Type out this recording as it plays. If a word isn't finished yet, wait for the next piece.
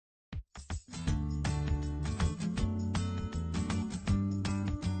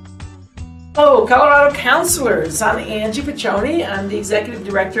Hello, Colorado counselors. I'm Angie Piccioni. I'm the Executive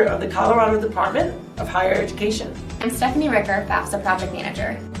Director of the Colorado Department of Higher Education. I'm Stephanie Ricker, FAFSA Project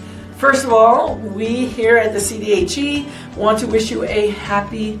Manager. First of all, we here at the CDHE want to wish you a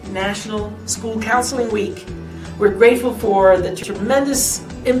happy National School Counseling Week. We're grateful for the tremendous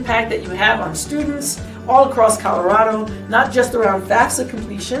impact that you have on students all across Colorado, not just around FAFSA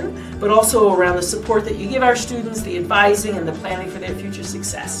completion, but also around the support that you give our students, the advising and the planning for their future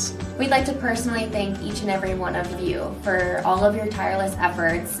success. We'd like to personally thank each and every one of you for all of your tireless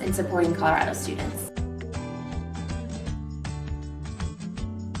efforts in supporting Colorado students.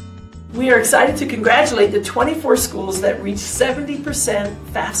 We are excited to congratulate the 24 schools that reached 70%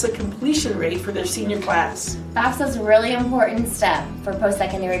 FAFSA completion rate for their senior class. FAFSA is a really important step for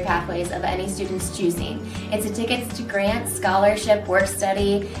post-secondary pathways of any student's choosing. It's a ticket to grants, scholarship, work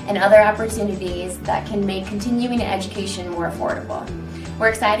study, and other opportunities that can make continuing education more affordable. We're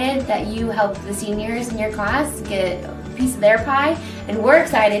excited that you helped the seniors in your class get a piece of their pie, and we're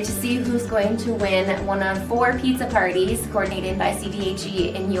excited to see who's going to win one of 4 pizza parties coordinated by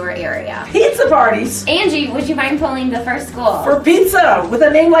CDHE in your area. Pizza parties? Angie, would you mind pulling the first school? For pizza, with a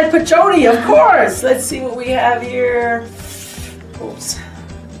name like Piccioni, of course. Let's see what we have here. Oops.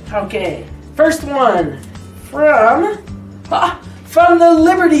 Okay, first one from the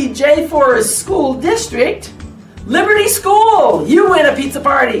Liberty J. Forest School District. Liberty School, you win a pizza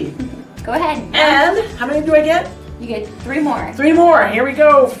party. Go ahead. And how many do I get? You get 3 more. 3 more. Here we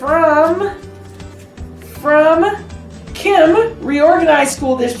go. From Kim Reorganized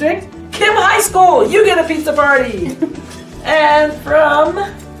School District, Kim High School, you get a pizza party. And from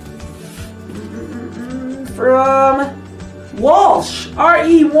Walsh,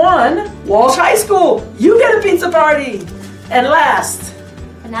 RE1, Walsh High School, you get a pizza party. And last,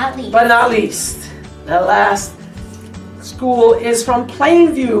 but not least, the last school is from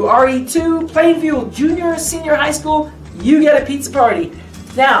Plainview, RE2, Plainview Junior Senior High School, you get a pizza party.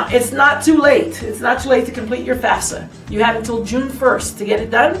 Now, it's not too late. It's not too late to complete your FAFSA. You have until June 1st to get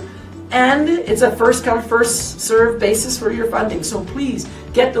it done, and it's a first come, first served basis for your funding. So please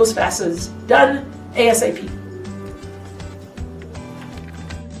get those FAFSAs done ASAP.